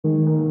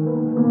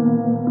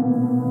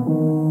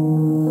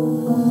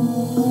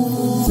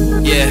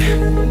Yeah,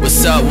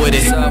 what's up with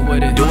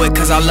it? Do it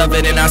cause I love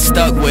it and I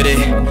stuck with it.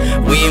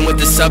 We ain't with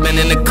the subbing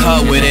in the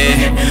cut with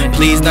it.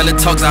 Please none of the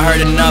talks, I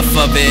heard enough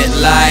of it.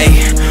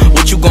 Like,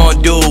 what you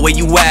gonna do? Where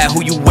you at?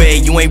 Who you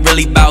with? You ain't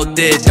really about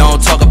this,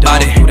 don't talk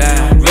about it.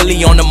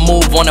 Really on the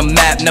move, on the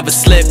map, never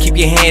slip. Keep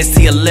your hands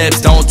to your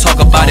lips, don't talk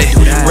about it.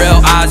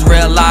 Real eyes,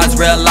 real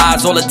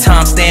lives, all the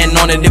time. Stand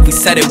on it, if we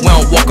said it, we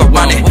don't walk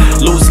around it.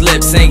 Loose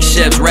lips, sink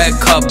ships, red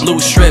cup, blue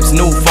strips,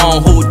 new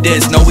phone, who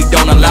this? No, we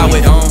don't allow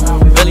it.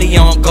 Really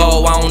on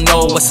go, I don't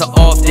know what's an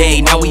off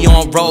day. Now we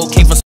on road,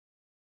 came from.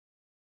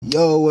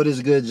 Yo, what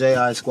is good,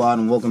 JI Squad,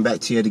 and welcome back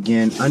to yet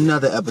again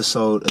another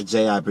episode of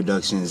JI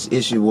Productions.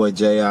 It's your boy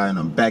JI, and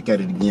I'm back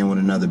at it again with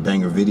another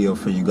banger video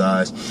for you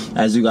guys.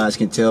 As you guys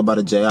can tell by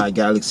the JI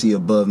Galaxy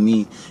above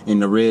me and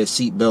the red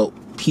seatbelt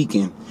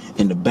peeking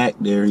in the back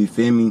there, you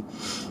feel me?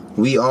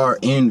 We are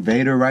in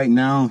Vader right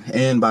now,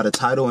 and by the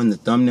title and the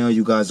thumbnail,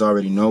 you guys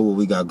already know what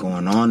we got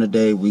going on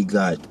today. We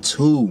got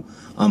two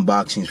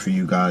unboxings for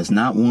you guys,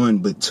 not one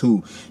but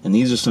two, and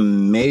these are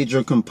some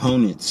major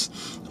components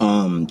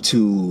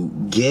to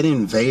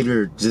getting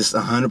Vader just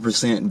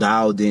 100%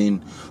 dialed in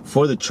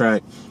for the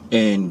track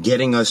and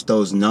getting us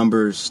those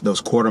numbers, those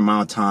quarter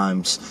mile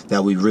times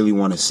that we really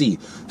want to see.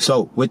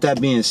 So with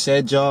that being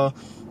said, y'all,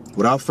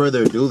 without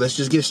further ado, let's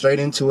just get straight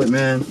into it,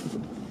 man.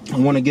 I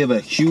want to give a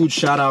huge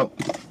shout out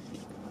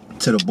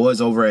to the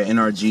boys over at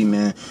NRG,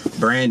 man.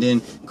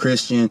 Brandon,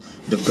 Christian,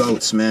 the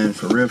GOATs, man,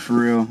 for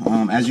real.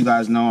 As you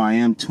guys know, I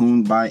am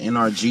tuned by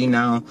NRG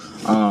now,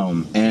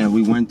 and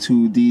we went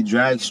to the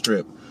drag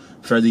strip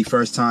for the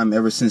first time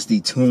ever since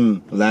the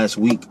tune last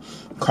week.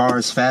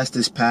 Car's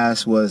fastest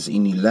pass was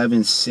in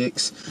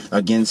 11.6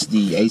 against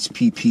the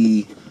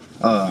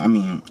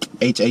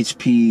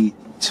HHP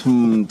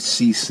tuned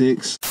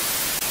C6.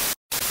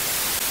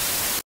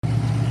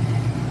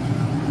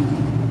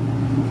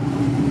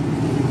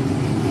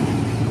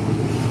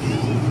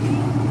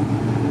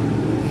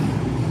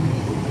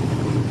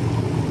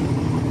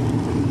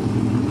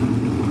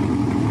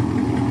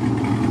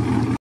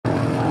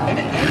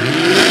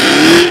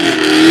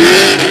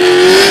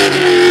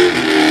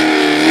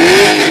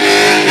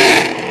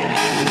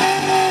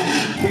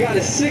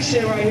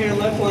 Shit right here in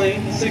left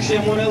lane,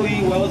 6Gen 1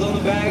 LE, welds on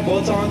the back,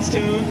 bolt-ons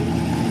tuned,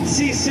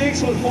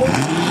 C6 with 4. The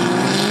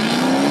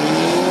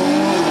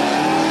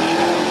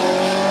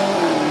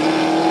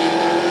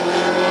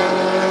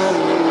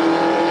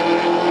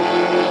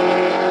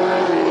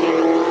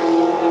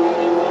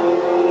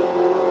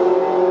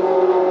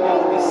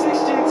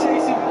 6Gen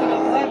takes it with an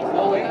 11.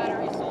 Oh wait,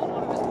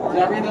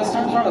 did I read those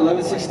terms right?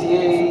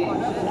 1168,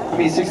 I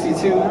mean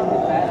 62.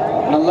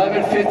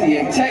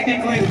 1158.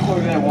 Technically, the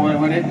Corvette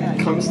won when it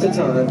comes to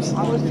times.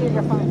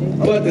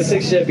 But the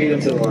 6Gen beat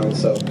him to the line,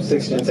 so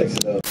 6Gen takes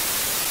it up.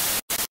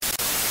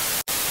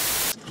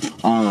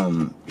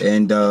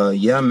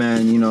 Yeah,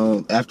 man, you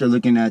know, after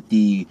looking at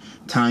the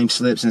time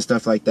slips and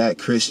stuff like that,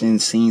 Christian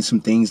seen some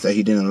things that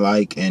he didn't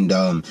like, and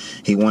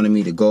he wanted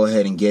me to go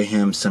ahead and get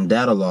him some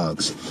data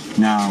logs.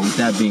 Now, with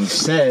that being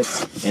said,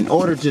 in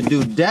order to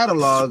do data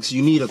logs,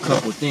 you need a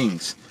couple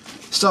things.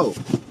 So,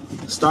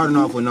 starting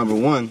off with number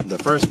one, the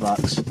first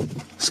box,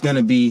 it's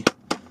gonna be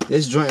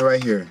this joint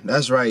right here.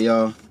 That's right,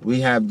 y'all.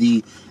 We have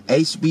the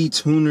HB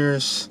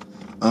Tuners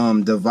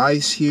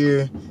device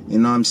here. You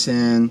know what I'm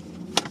saying?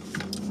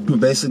 We're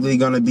basically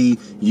gonna be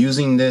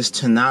using this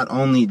to not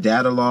only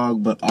data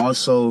log, but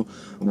also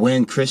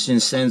when Christian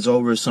sends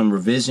over some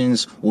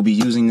revisions, we'll be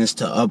using this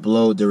to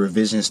upload the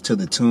revisions to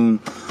the tune,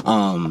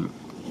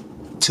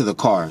 to the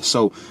car.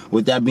 So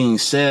with that being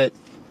said,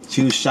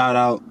 huge shout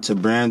out to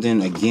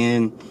Brandon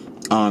again.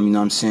 You know what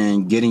I'm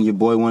saying, getting your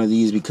boy one of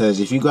these, because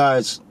if you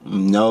guys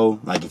know,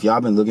 like if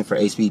y'all been looking for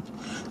HP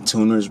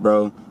tuners,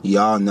 bro,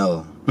 y'all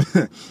know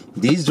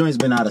these joints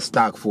been out of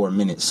stock for a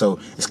minute, so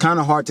it's kind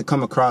of hard to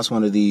come across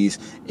one of these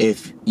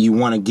if you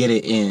want to get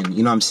it in,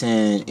 you know what I'm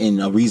saying, in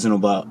a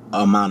reasonable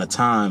amount of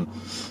time.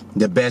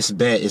 The best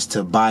bet is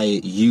to buy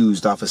it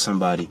used off of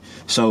somebody.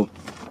 So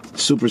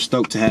super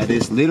stoked to have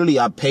this. Literally,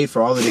 I paid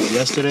for all of this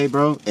yesterday,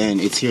 bro, and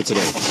it's here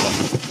today.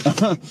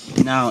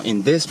 Now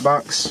in this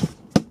box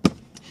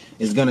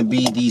is gonna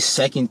be the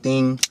second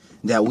thing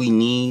that we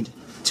need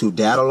to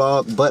data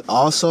log, but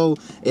also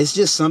it's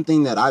just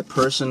something that I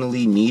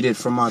personally needed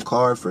for my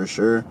car for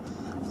sure,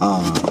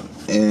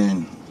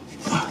 and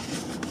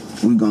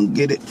we're gonna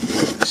get it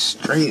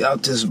straight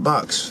out this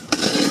box,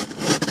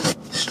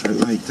 straight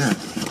like that.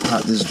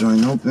 Pop this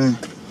joint open,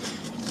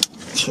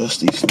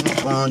 trusty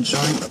snap-on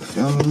joint,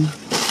 feel me?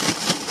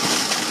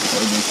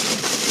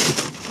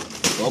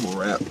 Bubble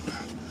wrap,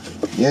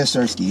 yes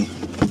sirski.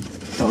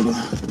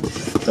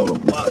 Throw the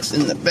box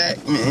in the back,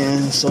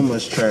 man. So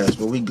much trash,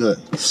 but we good.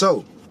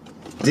 So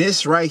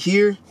this right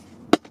here,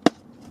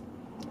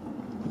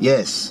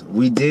 yes,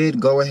 we did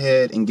go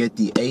ahead and get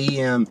the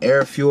AEM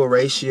air fuel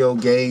ratio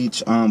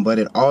gauge, but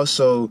it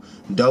also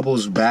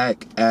doubles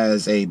back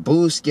as a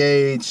boost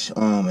gauge,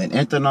 an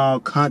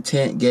ethanol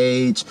content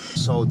gauge.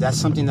 So that's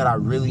something that I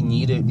really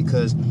needed,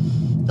 because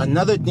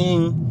another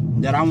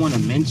thing that I want to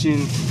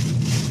mention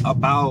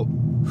about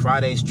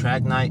Friday's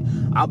track night,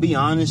 I'll be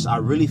honest, I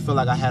really feel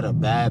like I had a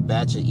bad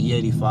batch of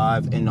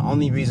E85, and the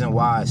only reason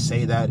why I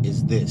say that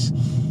is this.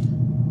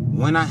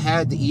 When I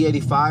had the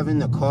E85 in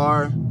the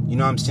car, you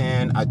know what I'm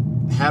saying, I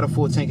had a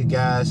full tank of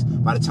gas.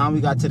 By the time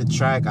we got to the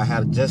track, I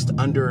had just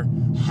under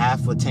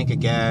half a tank of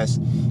gas.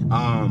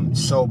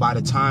 So by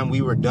the time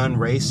we were done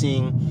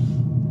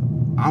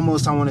racing,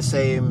 almost, I want to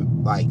say,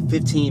 like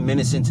 15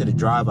 minutes into the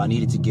drive, I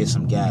needed to get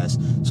some gas.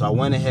 So I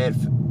went ahead,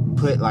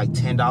 put like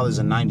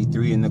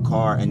 $10.93 in the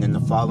car, and then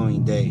the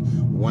following day,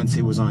 once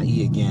it was on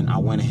E again, I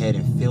went ahead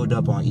and filled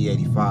up on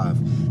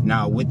E85.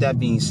 Now, with that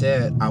being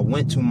said, I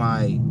went to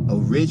my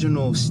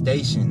original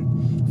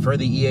station for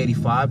the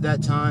E85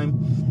 that time,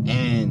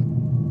 and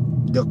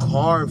the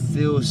car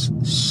feels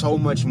so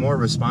much more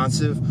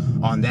responsive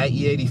on that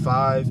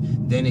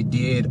E85 than it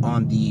did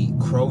on the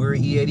Kroger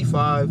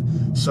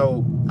E85.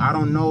 So I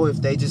don't know if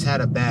they just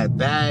had a bad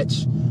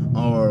batch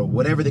or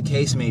whatever the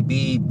case may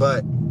be,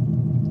 but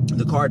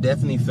the car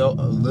definitely felt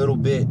a little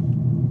bit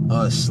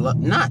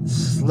not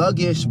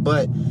sluggish,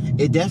 but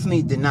it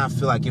definitely did not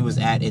feel like it was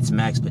at its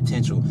max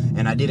potential.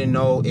 And I didn't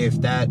know if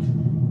that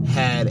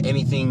had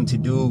anything to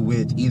do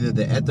with either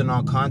the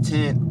ethanol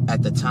content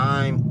at the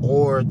time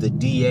or the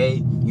DA.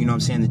 You know what I'm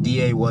saying? The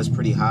DA was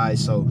pretty high,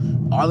 so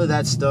all of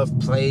that stuff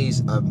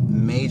plays a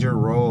major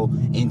role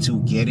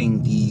into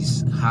getting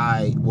these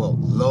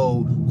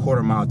low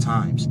quarter mile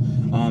times.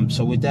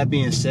 So with that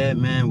being said,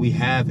 man, we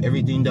have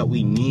everything that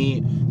we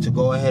need to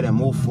go ahead and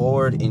move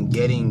forward in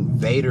getting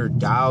Vader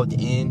dialed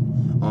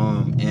in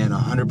and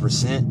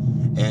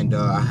 100%. And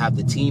I have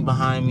the team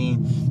behind me.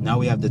 Now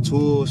we have the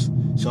tools.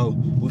 So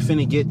we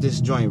finna get this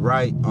joint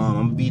right. I'm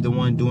gonna be the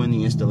one doing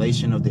the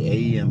installation of the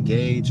AEM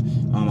gauge.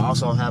 I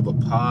also have a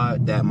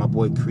pod that my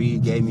boy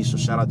Creed gave me, so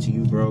shout out to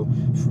you, bro,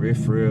 for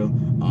real.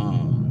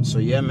 So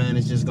yeah, man,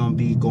 it's just gonna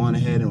be going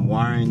ahead and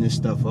wiring this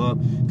stuff up,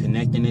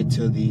 connecting it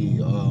to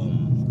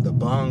the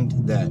bung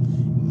that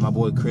my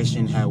boy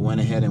Christian had went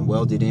ahead and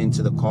welded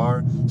into the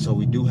car. So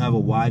we do have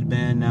a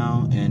wideband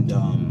now, and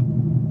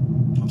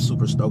I'm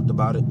super stoked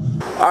about it.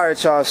 All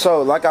right, y'all,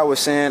 so like I was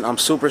saying, I'm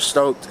super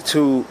stoked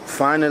to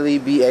finally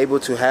be able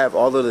to have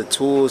all of the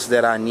tools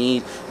that I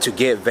need to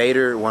get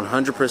Vader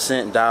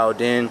 100%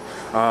 dialed in.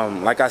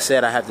 Like I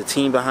said, I have the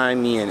team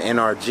behind me and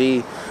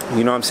NRG.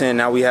 You know what I'm saying?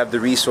 Now we have the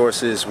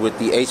resources with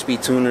the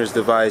HP Tuners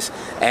device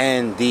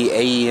and the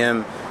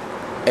AEM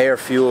air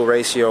fuel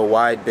ratio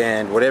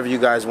wideband, whatever you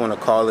guys want to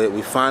call it.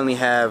 We finally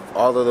have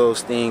all of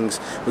those things.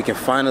 We can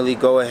finally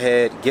go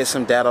ahead, get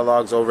some data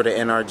logs over to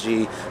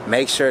NRG,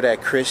 make sure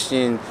that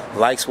Christian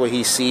likes what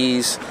he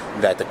sees,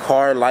 that the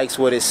car likes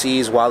what it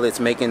sees while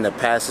it's making the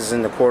passes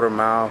in the quarter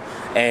mile,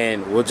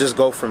 and we'll just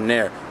go from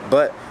there.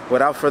 But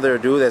without further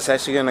ado, that's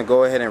actually going to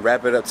go ahead and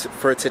wrap it up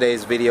for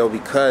today's video,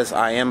 because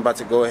I am about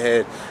to go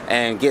ahead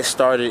and get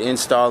started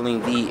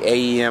installing the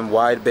AEM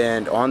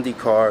wideband on the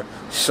car.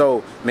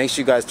 So make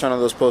sure you guys turn on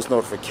those post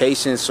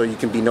notifications so you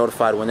can be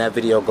notified when that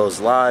video goes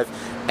live,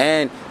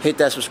 and hit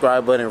that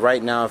subscribe button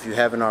right now if you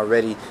haven't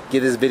already.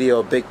 Give this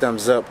video a big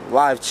thumbs up.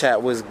 Live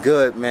chat was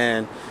good,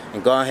 man,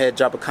 and go ahead,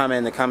 drop a comment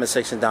in the comment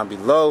section down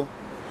below,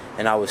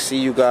 and I will see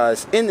you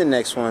guys in the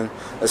next one.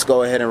 Let's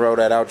go ahead and roll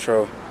that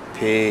outro.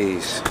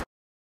 Peace.